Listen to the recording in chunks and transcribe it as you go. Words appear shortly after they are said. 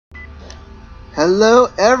Hello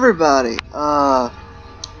everybody. I'm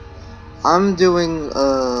doing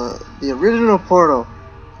the original Portal.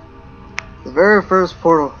 The very first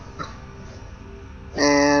Portal.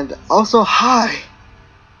 And also hi.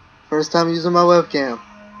 First time using my webcam.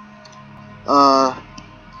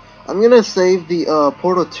 I'm gonna save the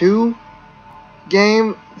Portal 2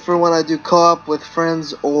 game for when I do co-op with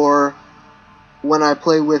friends or when I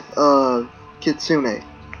play with Kitsune.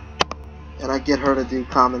 And I get her to do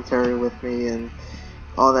commentary with me and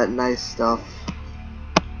all that nice stuff.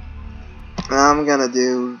 I'm gonna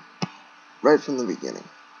do right from the beginning.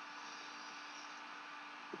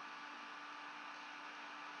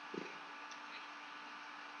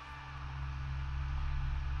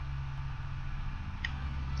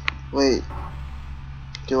 Wait,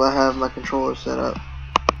 do I have my controller set up?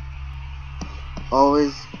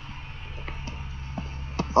 Always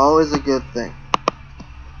a good thing.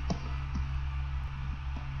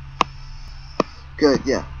 Good,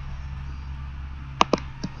 yeah.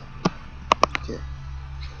 Okay.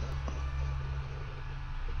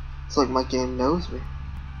 It's like my game knows me.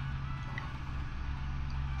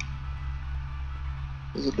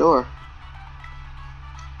 There's a door.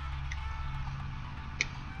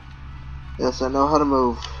 Yes, I know how to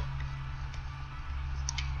move.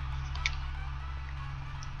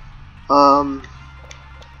 Hello,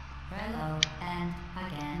 and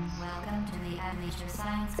again, welcome to the Adventure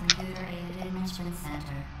Science Computer-Aided Enrichment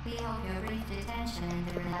Center. We hope your brief detention in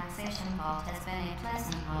the relaxation vault has been a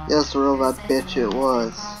pleasant one. Yes, robot bitch, it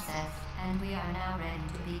was. And we are now ready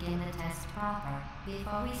to begin the test proper.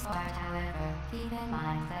 Before we start, however, keep in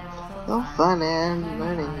mind that although fun and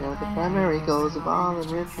learning are the primary goals of all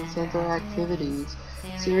enrichment center activities,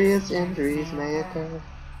 serious injuries may occur.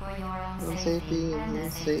 For safety and the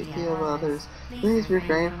safety of others, please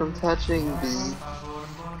refrain from touching the...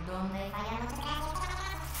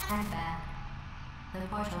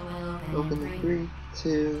 Open in 3,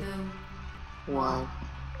 2, 1.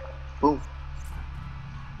 Boom.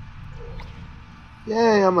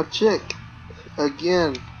 Yay, I'm a chick.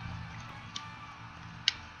 Again.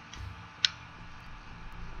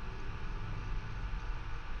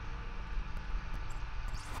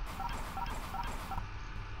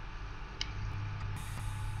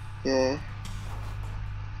 Yeah.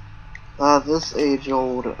 This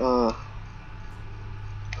age-old,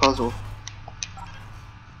 puzzle.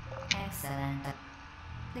 Excellent.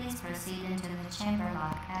 Please proceed into the chamber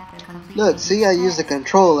lock after completing. Look, see, I use the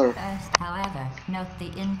controller. First, however, note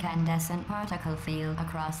the incandescent particle field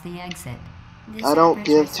across the exit. I don't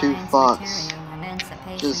give two fucks.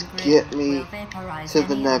 Just get me to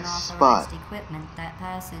the next spot. Equipment that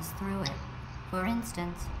passes through it. For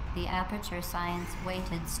instance, the Aperture Science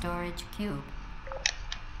weighted storage cube.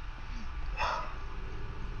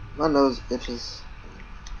 My nose itches.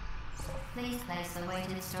 Please place the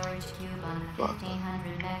weighted storage cube on the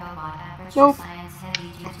 1500 megawatt Aperture Science heavy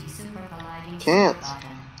duty super colliding Can't. super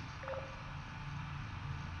button.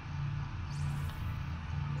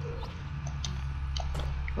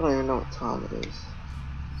 I don't even know what time it is.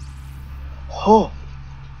 Oh!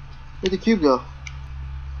 Where'd the cube go?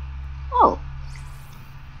 Oh!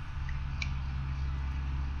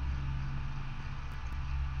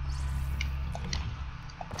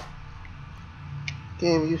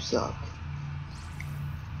 Game, you suck.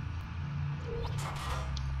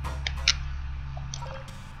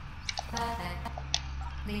 Perfect.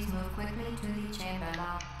 Please move quickly to the chamber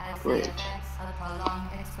lock as Great. the effects of prolonged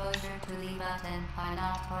exposure to the button are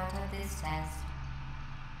not part of this test.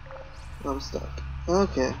 I'm stuck.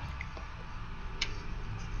 Okay.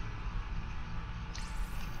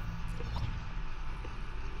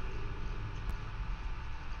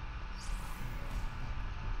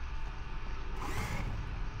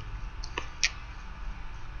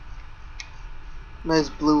 Nice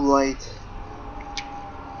blue light.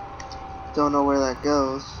 Don't know where that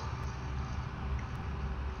goes.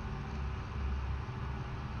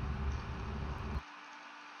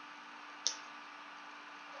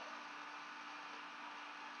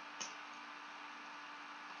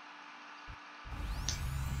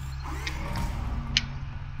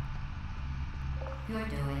 You're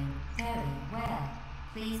doing very well.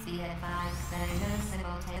 Please be advised that a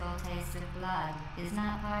noticeable taste of blood is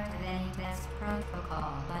not part of any test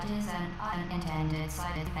protocol, but is an unintended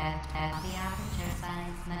side effect of the Aperture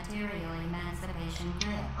Science Material Emancipation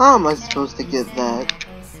Grip. How am I supposed to get that?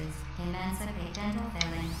 Cases emancipate dental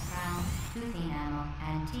fillings, crowns, tooth enamel,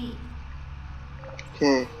 and teeth.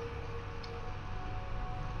 Okay.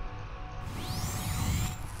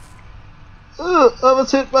 I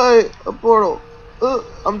was hit by a portal.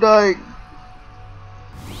 I'm dying.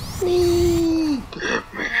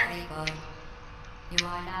 You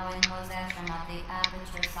are now in possession of the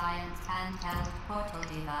Aperture Science handheld portal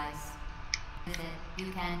device. With it, you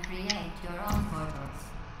can create your own portals.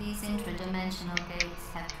 These intradimensional gates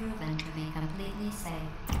have proven to be completely safe.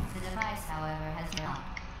 The device, however, has not.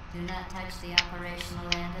 Do not touch the operational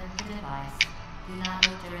end of the device. Do not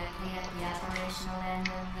look directly at the operational end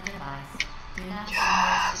of the device. Do not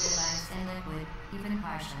submerge the device in liquid, even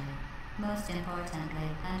partially. Most importantly,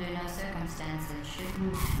 under no circumstances should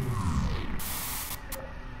you...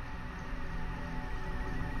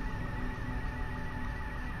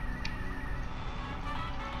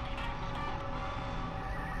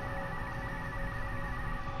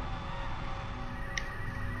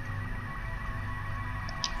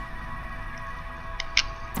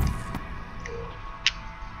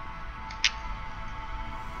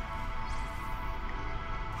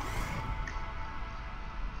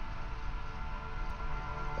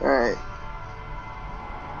 Alright.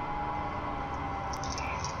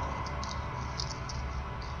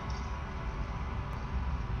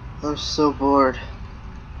 I'm so bored.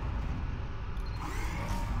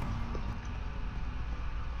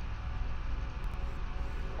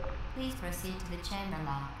 Please proceed to the chamber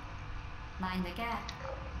lock. Mind the gap.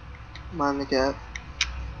 Mind the gap.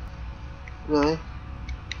 Really?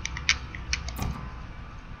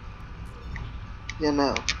 Yeah,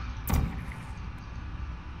 no.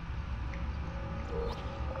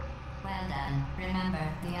 Well done. Remember,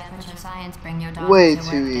 the Aperture Science Bring Your Dog Way to too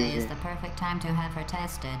Work Day easy. is the perfect time to have her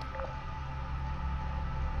tested.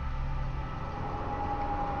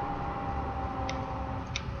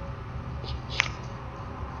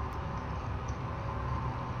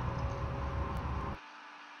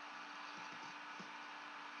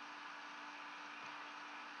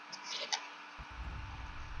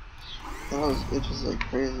 That was itches like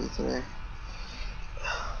crazy today.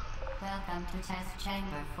 Welcome to Test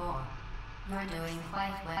Chamber 4. You're doing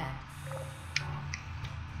quite well.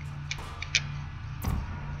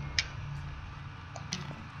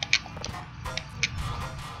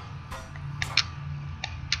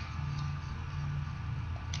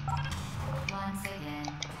 Once again,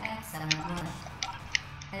 excellent work.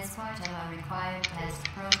 As part of our required test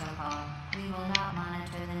protocol, we will not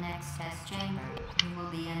monitor the next test chamber. You will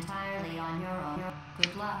be entirely on your own.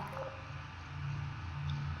 Good luck.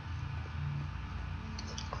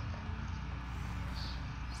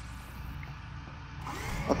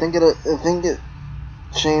 I think it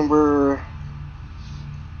chamber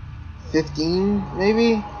 15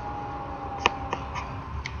 maybe.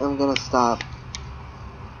 I'm gonna stop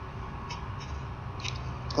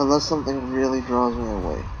unless something really draws me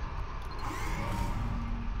away.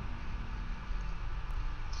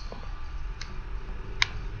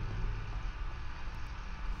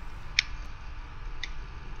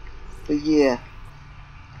 But yeah,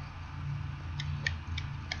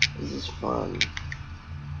 this is fun.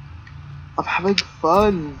 I'm having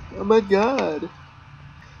fun. Oh my god.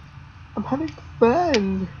 I'm having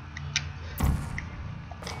fun.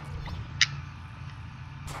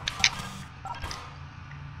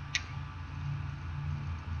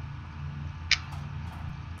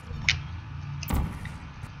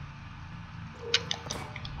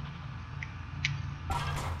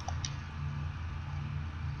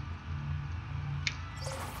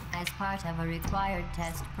 As part of a required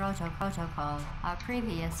test protocol, our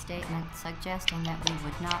previous statement suggesting that we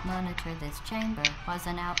would not monitor this chamber was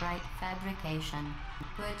an outright fabrication.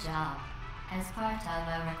 Good job. As part of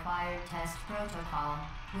a required test protocol,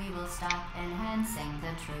 we will stop enhancing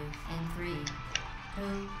the truth in 3,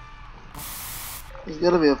 2... There's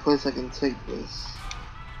gotta be a place I can take this.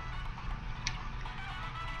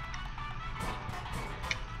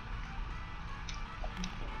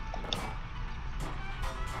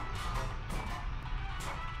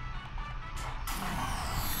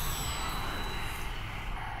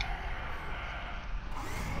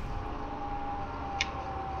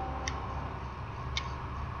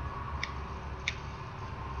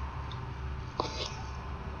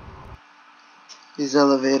 These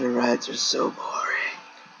elevator rides are so boring.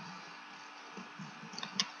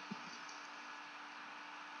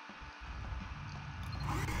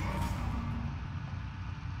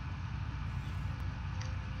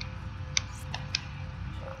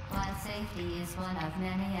 While safety is one of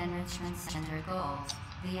many enrichment center goals,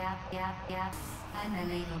 the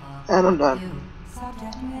unbelievable. And I'm done. You,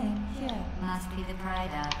 subject name here, must be the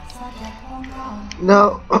pride of subject Hong Kong.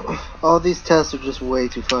 No, all these tests are just way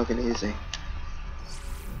too fucking easy.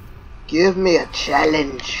 Give me a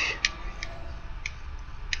challenge.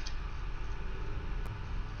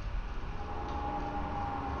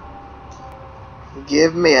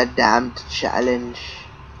 Give me a damned challenge.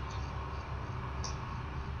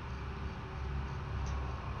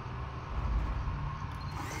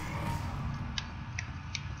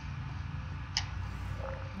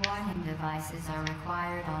 devices are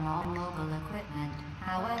required on all mobile equipment.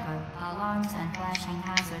 However, alarms and flashing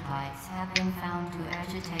hazard lights have been found to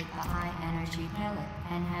agitate the high-energy pellet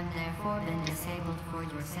and have therefore been disabled for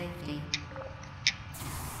your safety.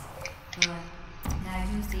 Good. Now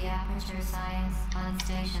use the aperture science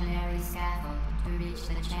unstationary scaffold to reach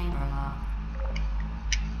the chamber lock.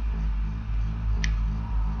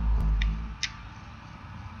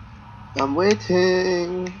 I'm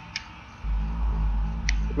waiting.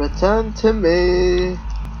 Return to me.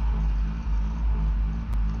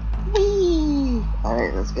 Whee!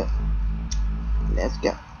 Alright, let's go. Let's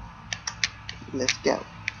go. Let's go.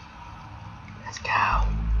 Let's go.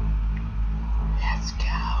 Let's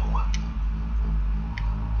go.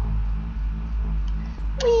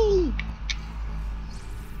 Whee!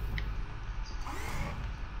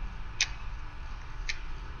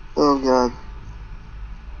 Oh god.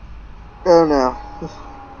 Oh no.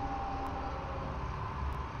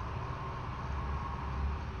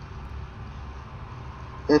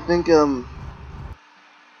 I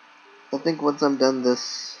think once I'm done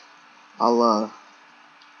this, I'll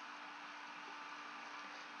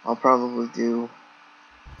probably do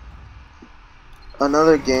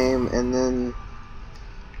another game and then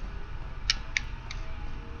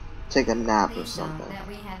take a nap or something. Please note that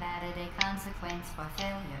we have added a consequence for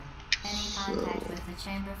failure. Any contact with the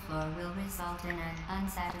chamber floor will result in an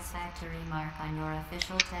unsatisfactory mark on your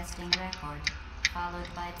official testing record, followed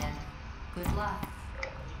by death. Good luck.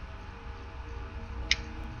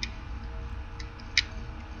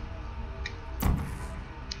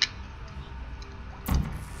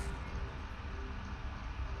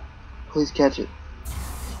 Please catch it.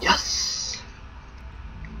 Yes!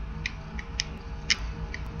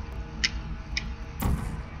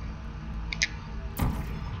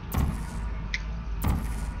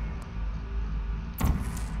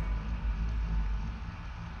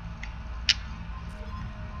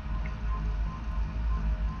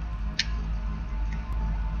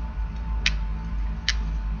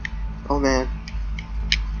 Oh man.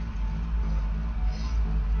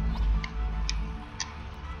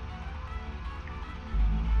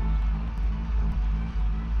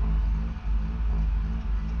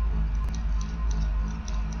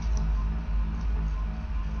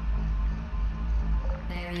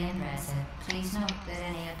 Very impressive. Please note that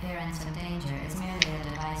any appearance of danger is merely a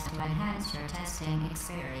device to enhance your testing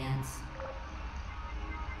experience.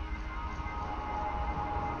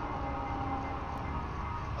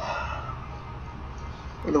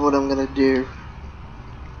 I wonder what I'm gonna do.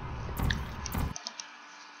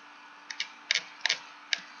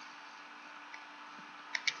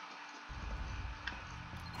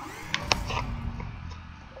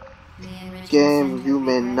 Game, you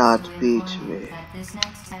may not beat me. That this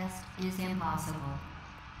next test is impossible.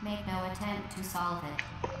 Make no attempt to solve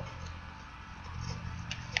it.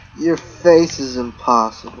 Your face is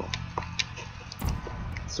impossible.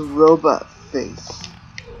 It's a robot face.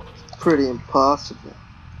 It's pretty impossible.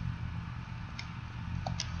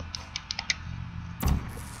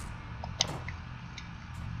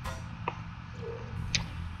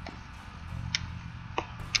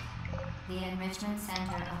 The Enrichment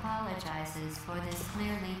Center apologizes for this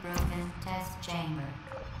clearly broken test chamber.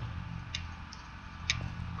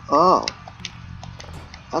 Oh.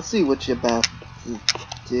 I see what you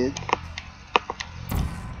did.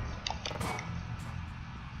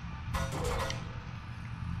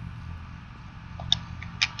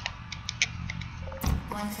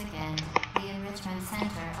 Once again, the Enrichment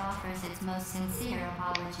Center offers its most sincere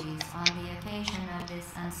apologies on the occasion of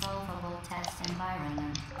this unsolvable test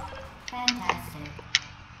environment. Fantastic.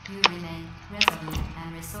 You remain resolute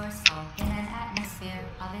and resourceful in an atmosphere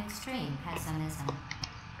of extreme pessimism.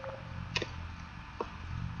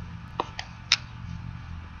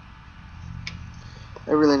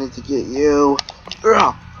 I really need to get you.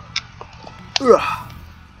 Ugh. Ugh.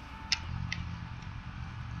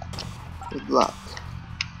 Good luck.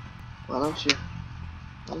 Why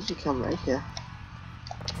don't you come right here?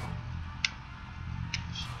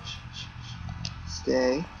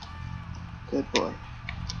 Stay. Good boy.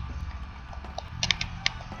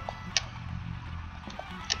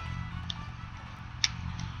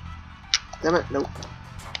 Damn it, nope.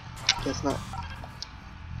 Guess not.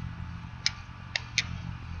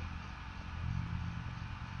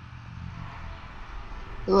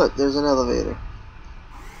 Look, there's an elevator.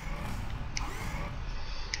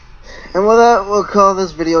 And with that, we'll call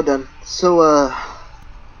this video done. So,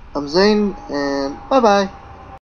 I'm Zane, and bye-bye.